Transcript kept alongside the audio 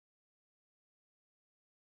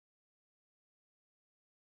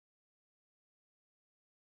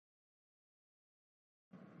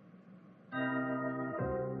Hey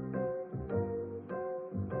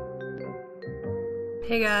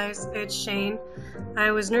guys, it's Shane.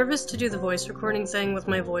 I was nervous to do the voice recording thing with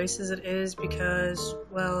my voice as it is because,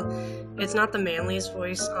 well, it's not the manliest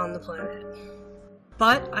voice on the planet.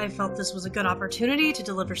 But I felt this was a good opportunity to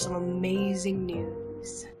deliver some amazing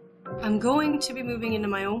news. I'm going to be moving into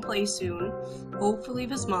my own place soon, hopefully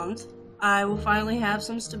this month. I will finally have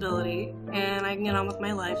some stability, and I can get on with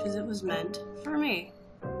my life as it was meant for me.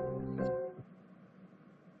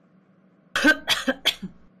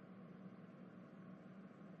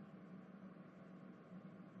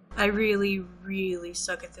 I really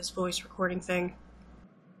suck at this voice recording thing.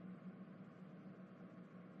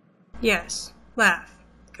 Yes, laugh.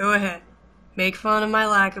 Go ahead. Make fun of my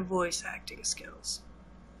lack of voice acting skills.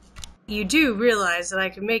 You do realize that I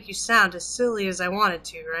can make you sound as silly as I wanted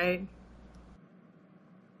to, right?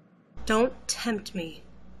 Don't tempt me.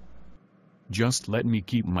 Just let me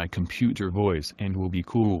keep my computer voice and we'll be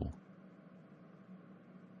cool.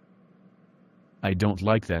 I don't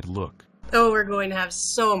like that look. Oh, we're going to have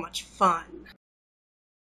so much fun.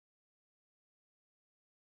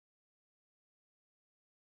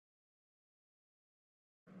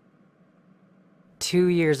 Two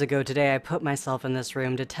years ago today, I put myself in this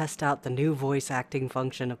room to test out the new voice acting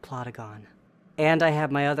function of Plotagon. And I have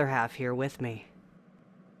my other half here with me.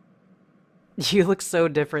 You look so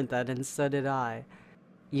different then, and so did I.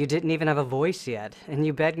 You didn't even have a voice yet, and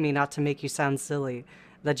you begged me not to make you sound silly,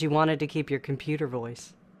 that you wanted to keep your computer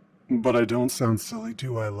voice. But I don't sound silly,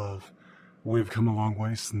 do I, love? We've come a long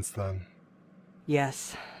way since then.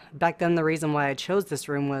 Yes. Back then the reason why I chose this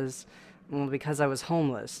room was, well, because I was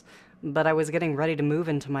homeless. But I was getting ready to move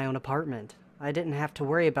into my own apartment. I didn't have to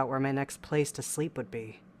worry about where my next place to sleep would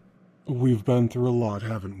be. We've been through a lot,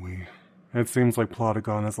 haven't we? It seems like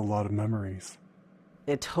Plotagon has a lot of memories.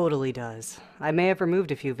 It totally does. I may have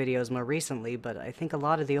removed a few videos more recently, but I think a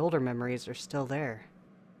lot of the older memories are still there.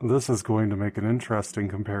 This is going to make an interesting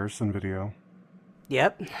comparison video.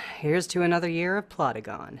 Yep, here's to another year of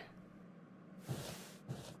Plotagon.